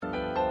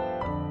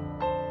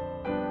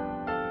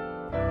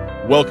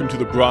Welcome to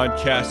the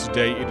broadcast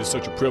today. It is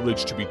such a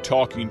privilege to be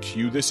talking to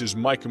you. This is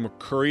Micah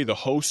McCurry, the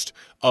host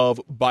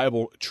of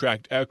Bible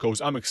Tract Echoes.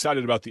 I'm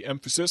excited about the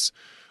emphasis.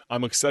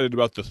 I'm excited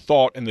about the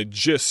thought and the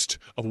gist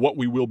of what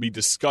we will be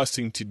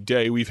discussing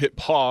today. We've hit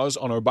pause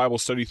on our Bible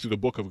study through the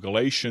book of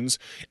Galatians,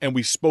 and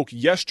we spoke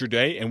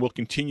yesterday and will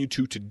continue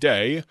to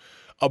today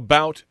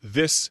about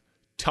this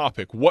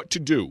topic, what to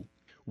do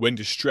when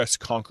distress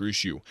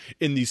conquers you.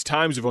 In these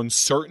times of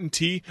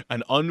uncertainty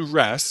and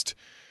unrest,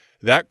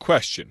 that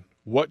question,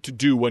 what to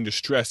do when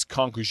distress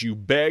conquers you,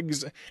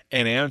 begs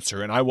an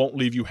answer, and I won't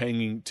leave you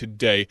hanging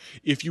today.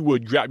 If you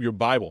would, grab your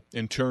Bible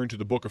and turn to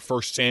the book of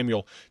 1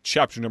 Samuel,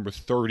 chapter number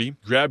 30.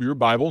 Grab your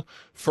Bible,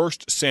 1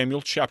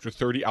 Samuel, chapter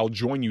 30. I'll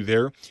join you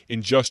there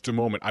in just a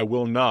moment. I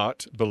will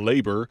not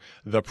belabor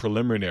the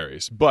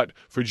preliminaries, but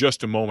for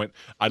just a moment,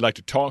 I'd like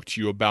to talk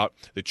to you about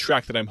the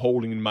tract that I'm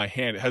holding in my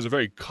hand. It has a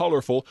very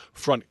colorful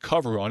front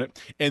cover on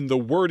it, and the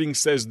wording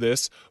says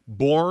this,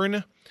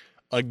 Born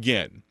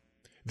Again.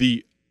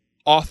 The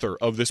author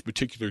of this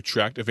particular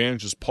tract,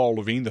 Evangelist Paul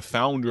Levine, the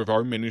founder of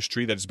our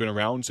ministry that has been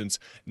around since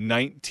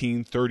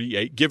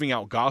 1938, giving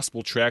out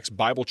gospel tracts,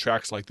 Bible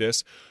tracts like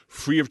this,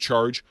 free of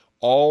charge,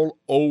 all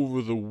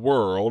over the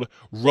world,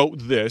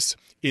 wrote this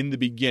in the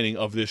beginning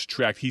of this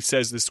tract. He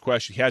has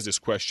this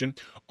question,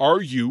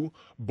 are you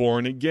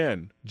born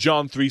again?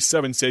 John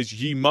 3:7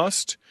 says, ye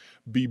must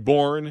be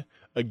born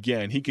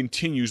again. He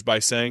continues by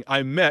saying,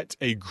 I met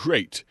a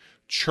great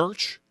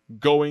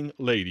church-going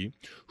lady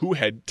who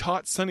had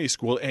taught Sunday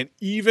school and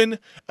even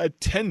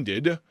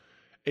attended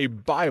a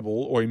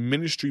Bible or a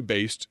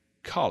ministry-based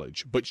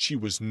college, but she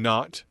was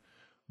not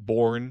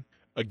born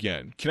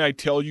again. Can I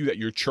tell you that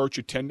your church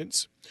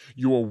attendance,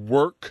 your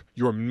work,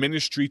 your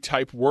ministry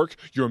type work,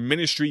 your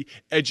ministry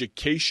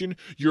education,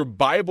 your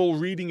Bible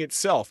reading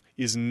itself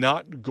is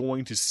not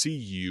going to see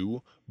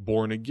you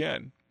born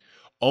again?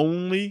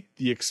 Only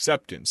the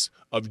acceptance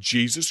of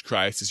Jesus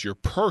Christ as your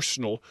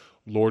personal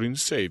Lord and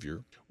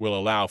Savior will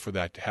allow for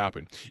that to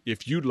happen.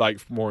 If you'd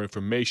like more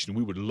information,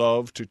 we would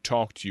love to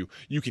talk to you.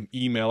 You can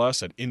email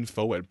us at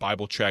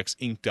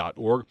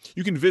info@BibleTractsInc.org.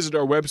 You can visit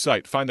our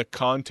website, find the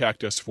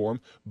Contact Us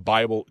form.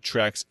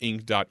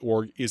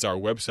 BibleTractsInc.org is our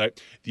website.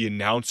 The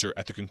announcer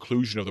at the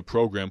conclusion of the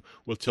program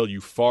will tell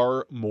you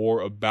far more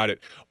about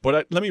it.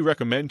 But let me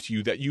recommend to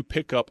you that you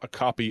pick up a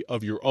copy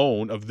of your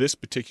own of this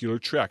particular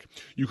tract.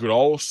 You could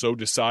also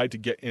decide to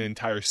get an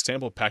entire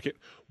sample packet,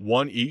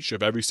 one each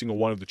of every single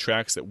one of the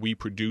tracts that we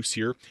produce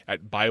here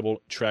at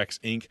Bible Tracts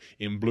Inc.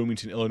 in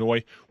Bloomington,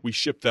 Illinois. We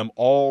ship them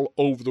all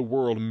over the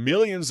world,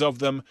 millions of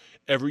them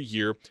every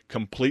year,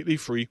 completely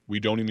free. We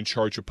don't even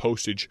charge for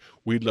postage.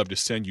 We'd love to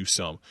send you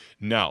some.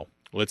 Now,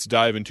 let's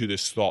dive into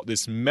this thought,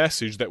 this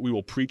message that we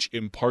will preach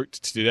in part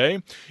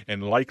today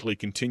and likely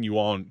continue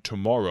on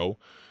tomorrow.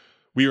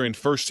 We are in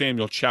 1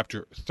 Samuel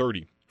chapter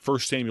 30. 1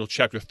 Samuel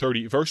chapter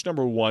 30, verse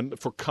number 1.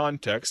 For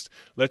context,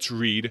 let's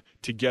read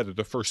together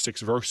the first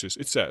 6 verses.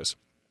 It says,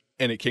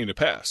 And it came to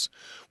pass,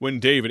 when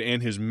David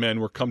and his men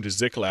were come to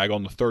Ziklag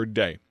on the 3rd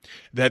day,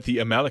 that the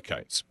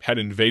Amalekites had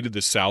invaded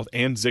the south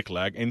and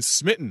Ziklag, and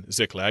smitten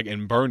Ziklag,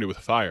 and burned it with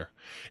fire,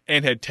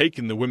 and had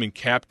taken the women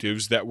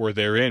captives that were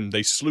therein.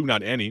 They slew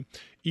not any,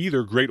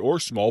 either great or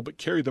small, but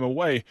carried them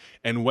away,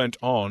 and went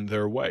on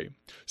their way.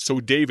 So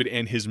David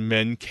and his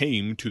men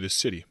came to the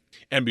city.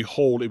 And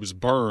behold, it was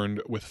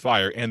burned with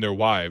fire, and their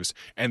wives,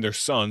 and their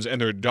sons, and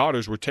their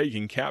daughters were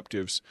taken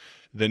captives.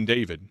 Then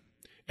David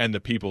and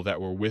the people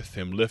that were with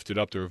him lifted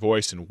up their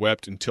voice and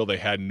wept until they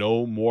had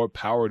no more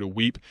power to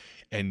weep.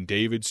 And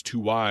David's 2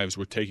 wives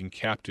were taken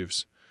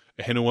captives,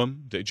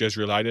 Ahinoam the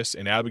Jezreelitess,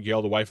 and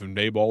Abigail the wife of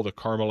Nabal the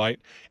Carmelite.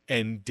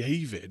 And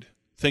David,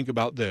 think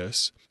about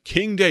this,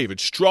 King David,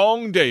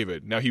 strong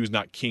David, now he was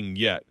not king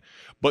yet,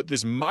 but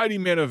this mighty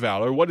man of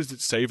valor, what does it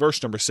say?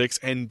 Verse number 6,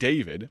 and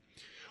David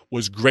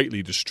was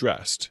greatly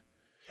distressed.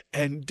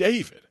 And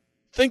David,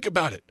 think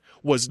about it,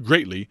 was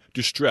greatly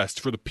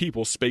distressed, for the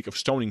people spake of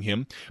stoning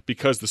him,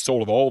 because the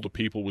soul of all the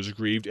people was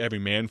grieved, every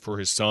man for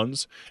his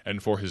sons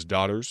and for his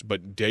daughters.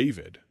 But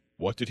David,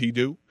 what did he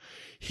do?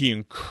 He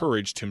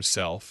encouraged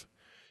himself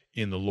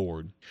in the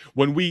Lord.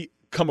 When we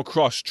come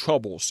across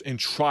troubles and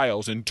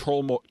trials and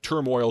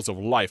turmoils of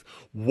life,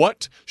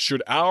 what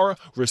should our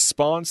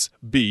response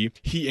be?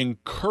 He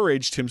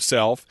encouraged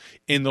himself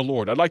in the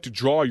Lord. I'd like to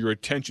draw your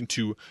attention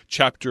to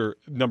chapter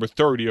number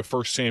 30 of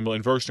 1 Samuel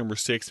in verse number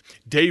 6.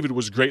 David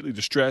was greatly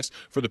distressed,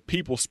 for the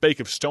people spake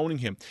of stoning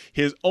him.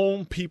 His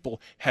own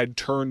people had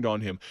turned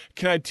on him.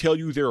 Can I tell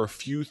you, there are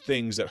few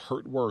things that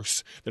hurt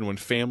worse than when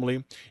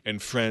family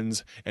and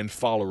friends and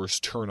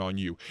followers turn on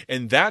you.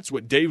 And that's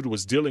what David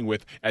was dealing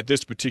with at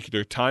this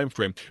particular time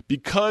frame.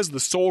 Because the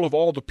soul of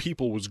all the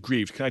people was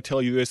grieved. Can I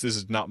tell you this? This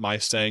is not my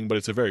saying, but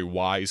it's a very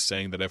wise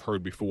saying that I've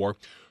heard before.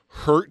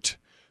 Hurt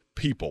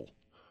people.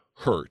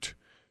 Hurt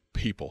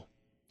people.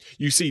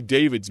 You see,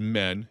 David's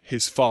men,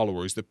 his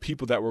followers, the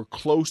people that were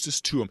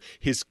closest to him,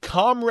 his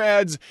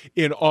comrades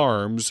in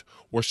arms,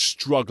 were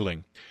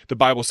struggling. The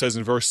Bible says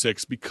in verse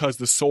 6, because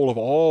the soul of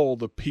all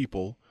the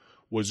people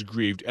was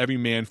grieved, every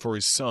man for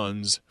his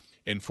sons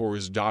and for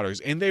his daughters.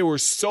 And they were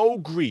so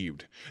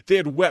grieved. They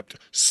had wept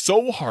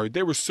so hard.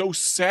 They were so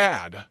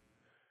sad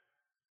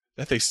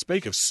that they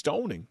spake of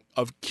stoning,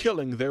 of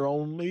killing their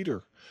own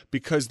leader,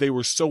 because they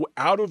were so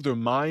out of their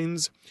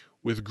minds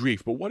with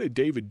grief. But what did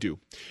David do?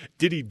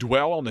 Did he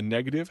dwell on the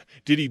negative?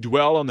 Did he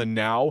dwell on the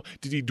now?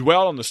 Did he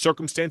dwell on the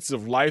circumstances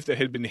of life that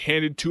had been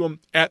handed to him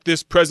at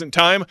this present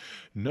time?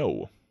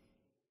 No.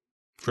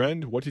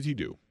 Friend, what did he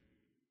do?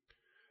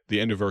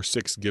 The end of verse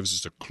 6 gives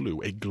us a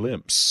clue, a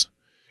glimpse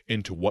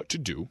into what to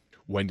do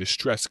when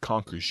distress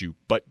conquers you.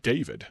 But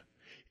David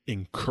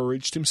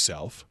encouraged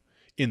himself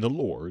in the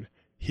Lord,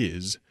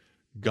 his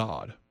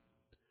God.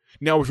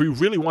 Now, if we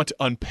really want to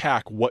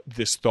unpack what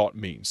this thought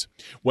means,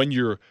 when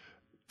you're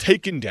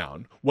taken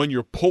down, when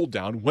you're pulled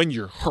down, when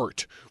you're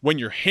hurt, when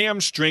you're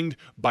hamstringed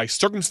by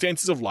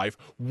circumstances of life,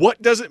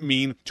 what does it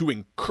mean to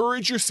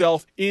encourage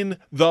yourself in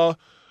the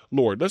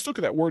Lord? Let's look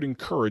at that word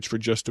encourage for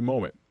just a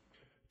moment.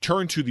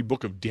 Turn to the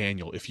book of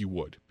Daniel, if you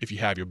would, if you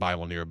have your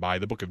Bible nearby.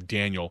 The book of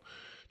Daniel,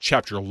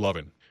 chapter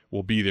 11.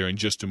 We'll be there in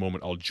just a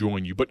moment. I'll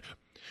join you. But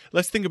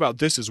let's think about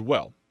this as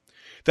well.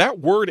 That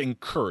word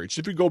encouraged,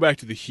 if we go back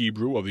to the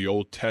Hebrew of the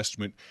Old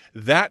Testament,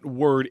 that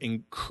word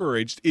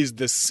encouraged is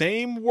the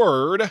same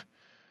word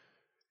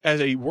as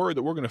a word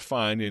that we're going to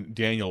find in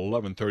Daniel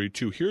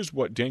 11:32. Here's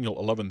what Daniel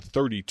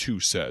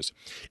 11:32 says.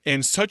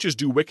 And such as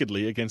do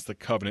wickedly against the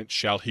covenant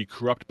shall he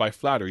corrupt by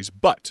flatteries.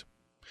 But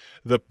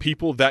the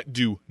people that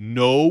do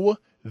know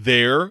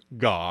their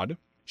God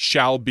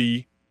shall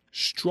be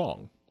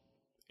strong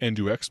and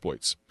do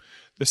exploits.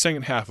 The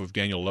second half of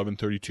Daniel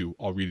 11:32,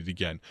 I'll read it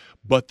again.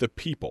 But the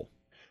people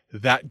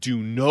that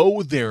do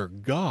know their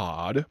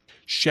God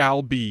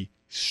shall be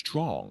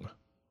strong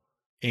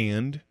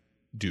and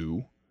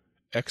do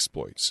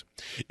exploits.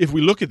 If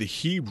we look at the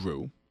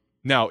Hebrew,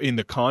 now in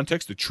the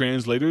context, the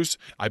translators,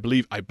 I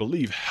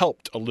believe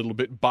helped a little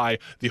bit by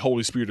the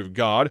Holy Spirit of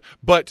God,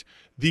 but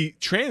the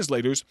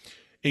translators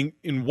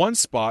in one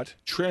spot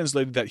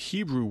translated that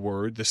Hebrew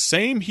word, the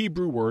same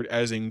Hebrew word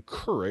as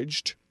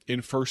encouraged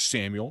in 1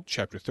 Samuel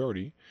chapter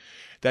 30.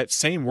 That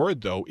same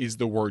word, though, is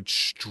the word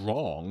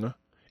strong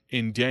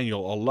in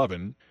Daniel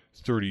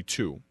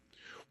 11:32.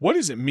 What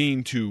does it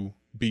mean to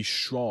be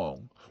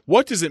strong?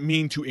 What does it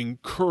mean to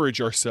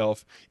encourage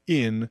ourselves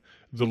in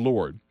the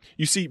Lord?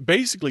 You see,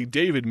 basically,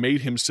 David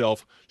made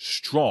himself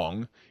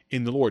strong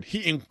in the Lord.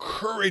 He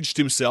encouraged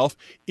himself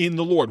in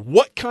the Lord.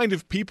 What kind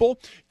of people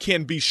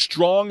can be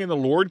strong in the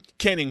Lord,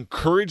 can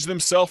encourage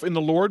themselves in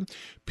the Lord?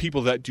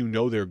 People that do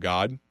know their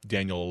God,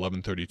 Daniel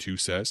 11:32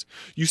 says.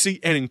 You see,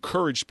 an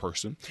encouraged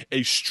person,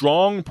 a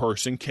strong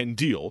person can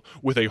deal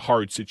with a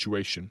hard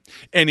situation.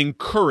 An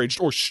encouraged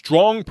or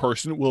strong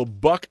person will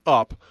buck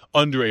up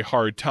under a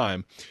hard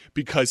time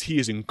because he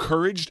is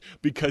encouraged,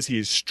 because he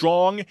is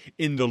strong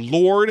in the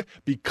Lord,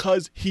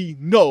 because he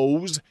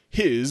knows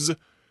his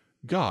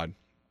God.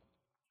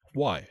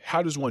 Why?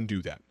 How does one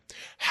do that?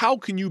 How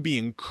can you be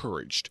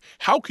encouraged?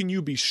 How can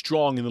you be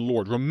strong in the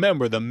Lord?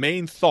 Remember, the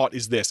main thought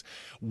is this: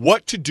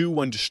 what to do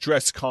when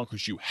distress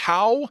conquers you.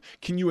 How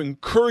can you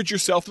encourage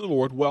yourself in the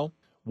Lord? Well,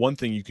 one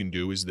thing you can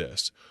do is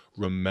this: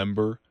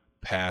 remember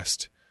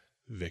past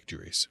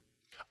victories.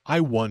 I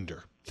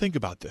wonder, think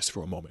about this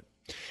for a moment.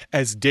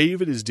 As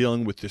David is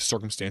dealing with this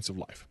circumstance of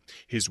life,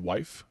 his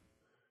wife,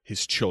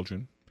 his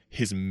children,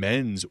 his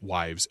men's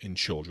wives and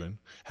children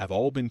have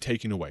all been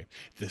taken away.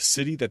 The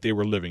city that they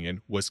were living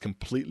in was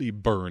completely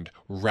burned,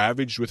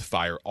 ravaged with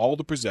fire. All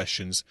the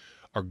possessions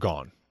are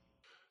gone.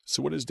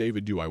 So what does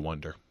David do, I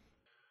wonder?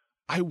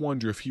 I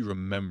wonder if he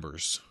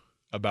remembers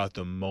about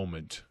the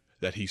moment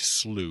that he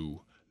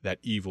slew that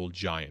evil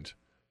giant,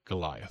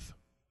 Goliath.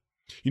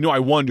 You know, I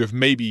wonder if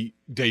maybe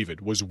David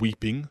was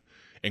weeping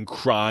and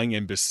crying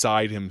and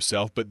beside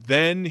himself, but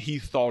then he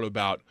thought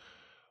about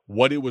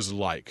what it was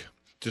like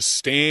to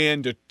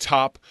stand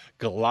atop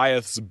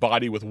Goliath's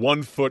body with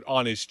one foot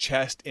on his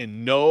chest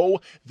and know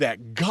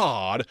that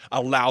God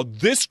allowed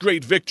this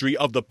great victory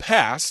of the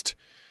past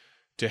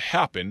to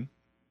happen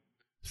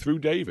through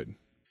David.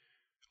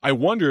 I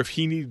wonder if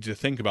he needed to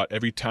think about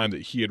every time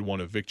that he had won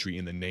a victory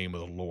in the name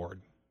of the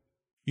Lord.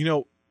 You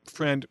know,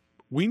 friend,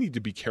 we need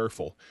to be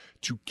careful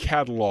to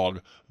catalog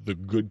the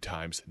good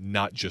times,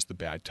 not just the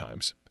bad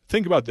times.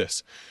 Think about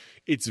this.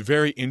 It's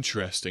very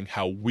interesting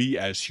how we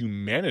as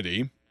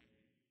humanity,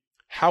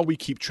 how we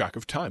keep track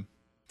of time.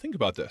 Think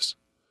about this.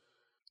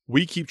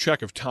 We keep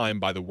track of time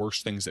by the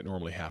worst things that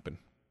normally happen.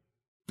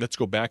 Let's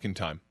go back in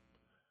time.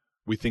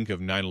 We think of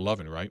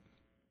 9/11, right?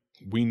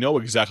 We know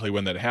exactly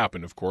when that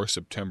happened, of course,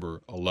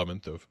 September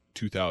 11th of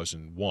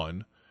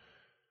 2001.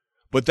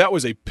 But that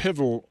was a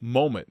pivotal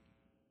moment.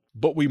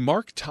 But we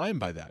mark time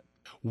by that.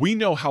 We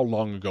know how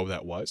long ago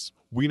that was.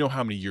 We know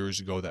how many years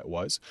ago that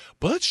was.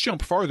 But let's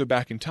jump farther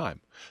back in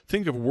time.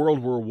 Think of World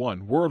War I,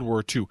 World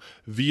War II,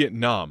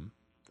 Vietnam,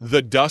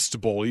 the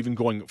Dust Bowl, even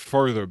going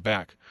further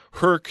back,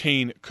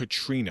 Hurricane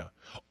Katrina.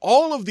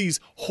 All of these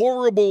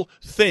horrible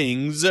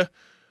things,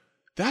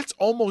 that's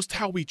almost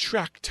how we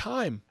track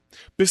time.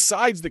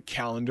 Besides the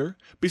calendar,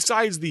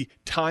 besides the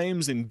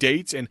times and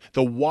dates and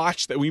the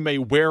watch that we may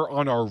wear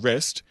on our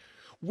wrist,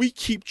 We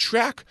keep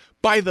track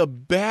by the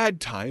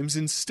bad times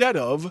instead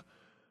of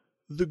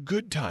the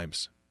good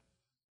times.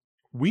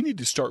 We need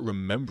to start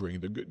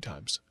remembering the good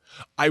times.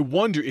 I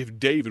wonder if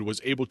David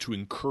was able to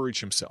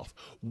encourage himself,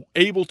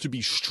 able to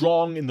be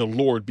strong in the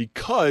Lord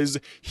because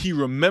he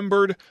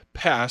remembered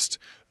past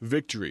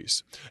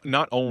victories.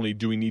 Not only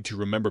do we need to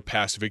remember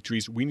past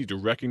victories, we need to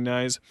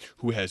recognize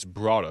who has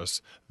brought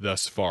us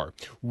thus far.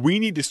 We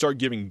need to start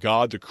giving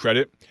God the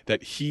credit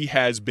that he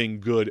has been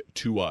good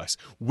to us.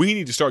 We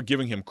need to start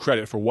giving him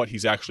credit for what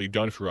he's actually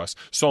done for us.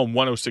 Psalm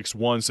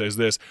 106:1 says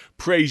this,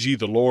 "Praise ye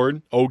the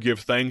Lord, O give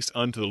thanks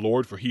unto the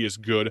Lord, for he is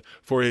good,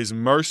 for his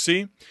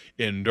mercy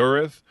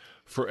endureth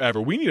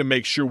forever." We need to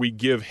make sure we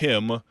give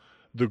him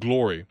the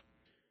glory.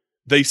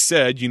 They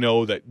said,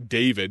 that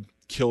David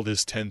killed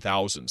his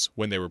 10,000s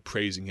when they were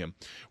praising him.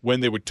 When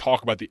they would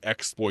talk about the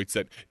exploits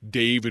that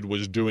David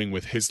was doing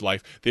with his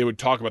life, they would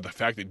talk about the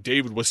fact that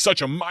David was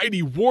such a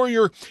mighty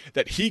warrior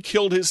that he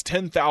killed his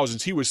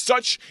 10,000s. He was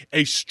such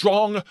a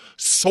strong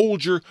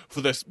soldier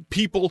for the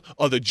people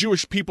of the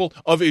Jewish people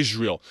of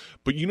Israel.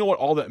 But you know what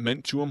all that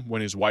meant to him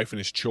when his wife and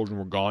his children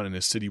were gone and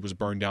his city was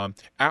burned down?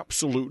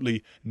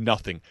 Absolutely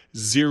nothing.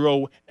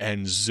 Zero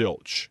and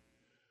zilch.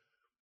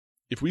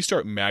 If we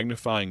start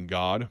magnifying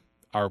God,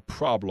 our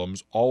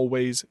problems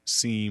always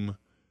seem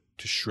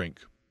to shrink.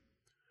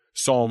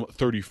 Psalm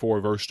 34,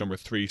 verse number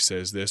 3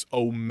 says this,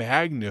 "O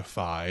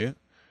magnify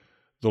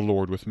the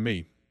Lord with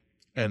me,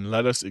 and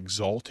let us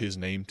exalt his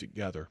name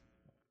together."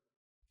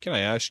 Can I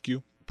ask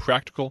you,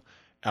 practical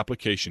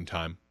application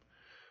time,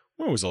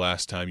 when was the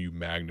last time you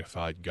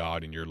magnified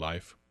God in your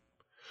life?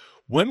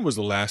 When was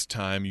the last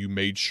time you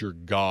made sure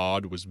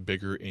God was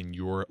bigger in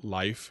your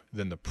life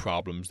than the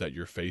problems that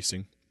you're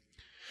facing?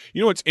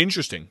 It's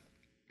interesting.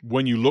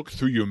 When you look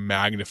through your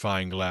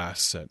magnifying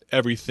glass at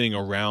everything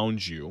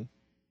around you,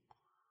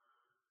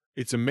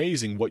 it's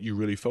amazing what you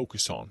really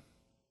focus on.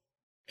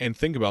 And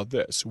think about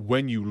this.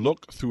 When you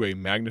look through a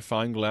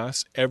magnifying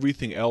glass,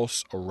 everything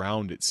else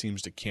around it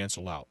seems to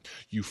cancel out.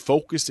 You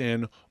focus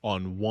in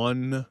on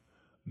one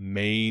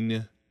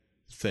main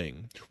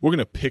thing. We're going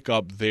to pick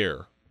up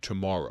there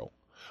tomorrow.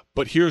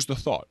 But here's the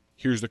thought.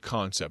 Here's the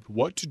concept.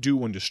 What to do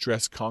when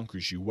distress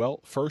conquers you?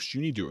 Well, first,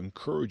 you need to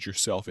encourage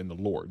yourself in the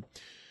Lord.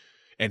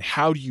 And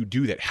how do you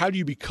do that? How do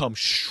you become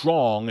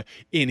strong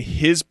in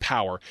his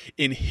power,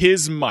 in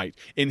his might,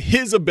 in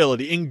his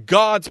ability, in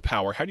God's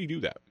power? How do you do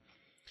that?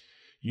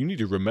 You need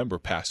to remember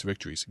past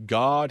victories.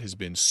 God has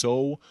been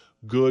so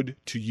good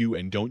to you,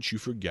 and don't you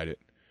forget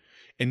it.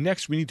 And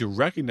next, we need to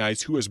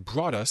recognize who has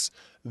brought us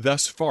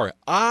thus far.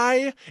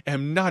 I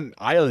am not an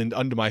island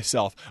unto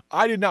myself.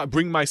 I did not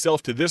bring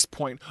myself to this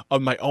point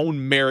of my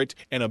own merit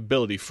and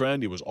ability.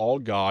 Friend, it was all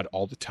God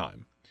all the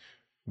time.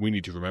 We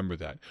need to remember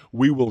that.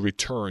 We will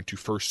return to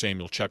 1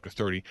 Samuel chapter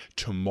 30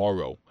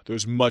 tomorrow.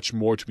 There's much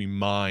more to be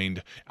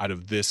mined out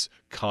of this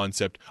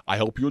concept. I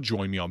hope you'll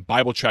join me on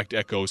Bible Tract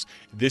Echoes.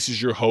 This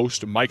is your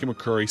host, Micah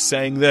McCurry,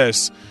 saying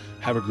this.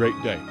 Have a great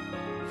day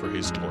for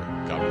his glory.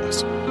 God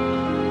bless.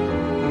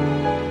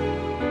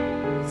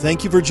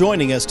 Thank you for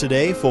joining us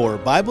today for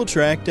Bible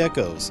Tract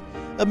Echoes,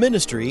 a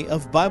ministry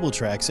of Bible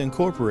Tracts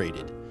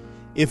Incorporated.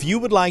 If you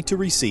would like to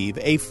receive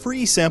a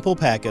free sample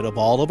packet of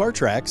all of our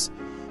tracts,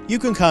 you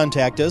can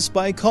contact us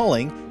by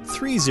calling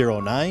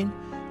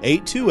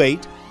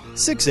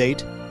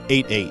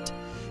 309-828-6888.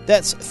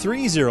 That's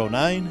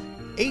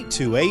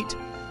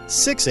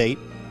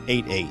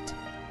 309-828-6888.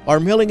 Our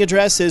mailing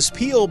address is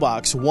P.O.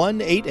 Box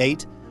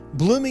 188,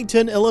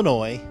 Bloomington,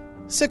 Illinois,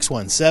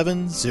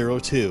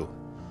 61702.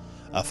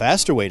 A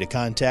faster way to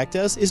contact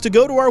us is to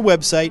go to our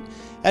website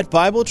at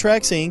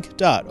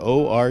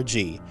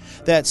BibleTractsInc.org.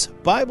 That's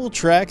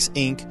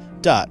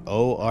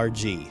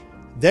BibleTractsInc.org.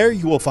 There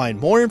you will find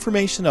more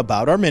information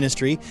about our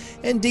ministry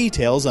and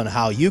details on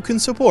how you can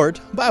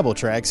support Bible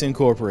Tracts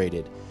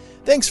Incorporated.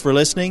 Thanks for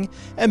listening,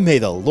 and may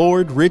the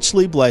Lord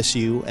richly bless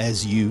you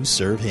as you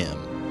serve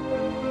Him.